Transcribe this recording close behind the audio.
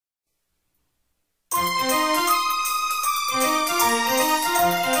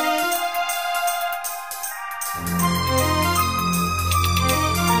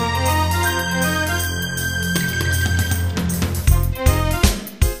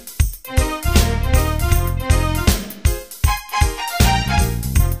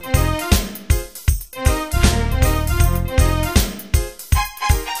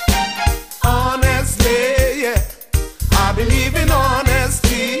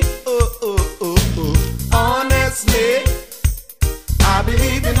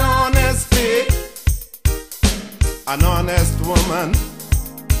An honest woman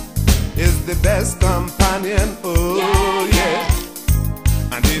is the best companion, oh yeah.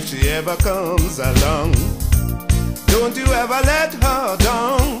 And if she ever comes along, don't you ever let her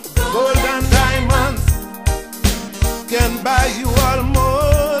down. Gold and diamonds can buy you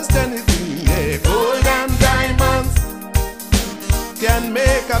almost anything, yeah. Gold and diamonds can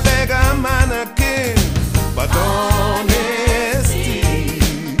make a beggar man a king. But honesty,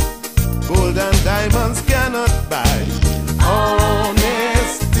 gold and diamonds cannot buy.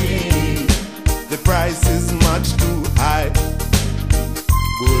 Honesty, the price is much too high.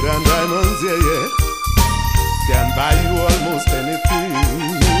 Gold and diamonds, yeah, yeah, can buy you almost anything.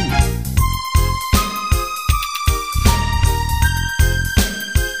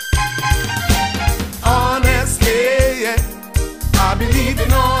 Honestly, yeah, I believe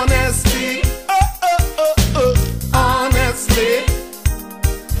in honesty. Honestly,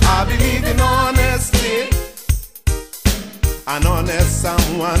 I believe in honesty. An honest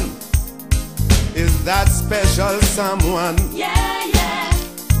someone is that special someone. Yeah, yeah.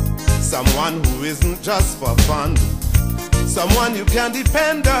 Someone who isn't just for fun. Someone you can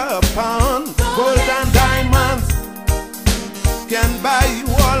depend upon. Gold and diamonds can buy you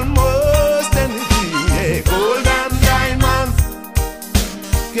almost anything. Yeah, gold and diamonds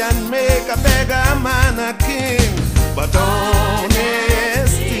can make a beggar man a king. But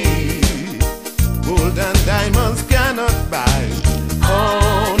honesty, gold and diamonds cannot buy.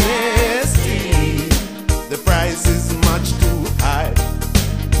 Honesty, the price is much too high.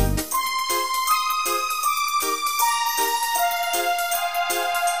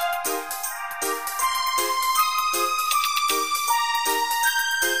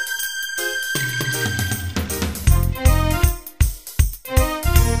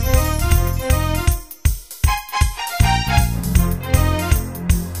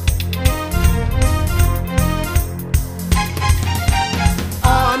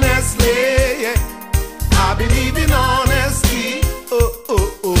 I believe in honesty.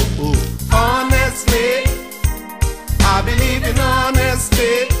 Honestly, I believe in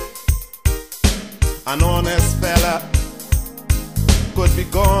honesty. An honest fella could be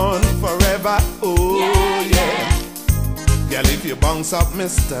gone forever. Oh yeah. Girl, if you bounce up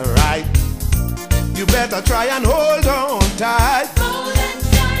Mr. Right, you better try and hold on tight. Gold and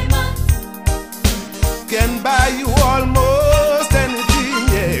diamonds Can buy you almost anything.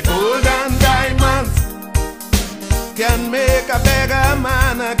 Yeah, gold and diamonds can make a beggar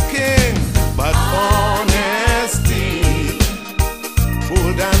man a king. But honesty,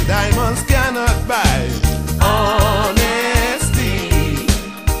 gold and diamonds cannot buy. Honesty,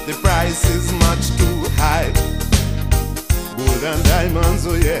 the price is much too high. Gold and diamonds,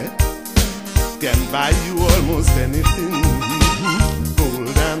 oh yeah, can buy you almost anything.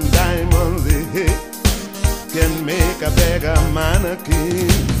 Gold and diamonds, yeah, can make a beggar man a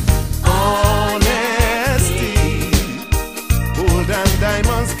king. Honesty, gold and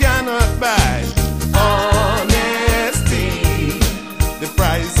diamonds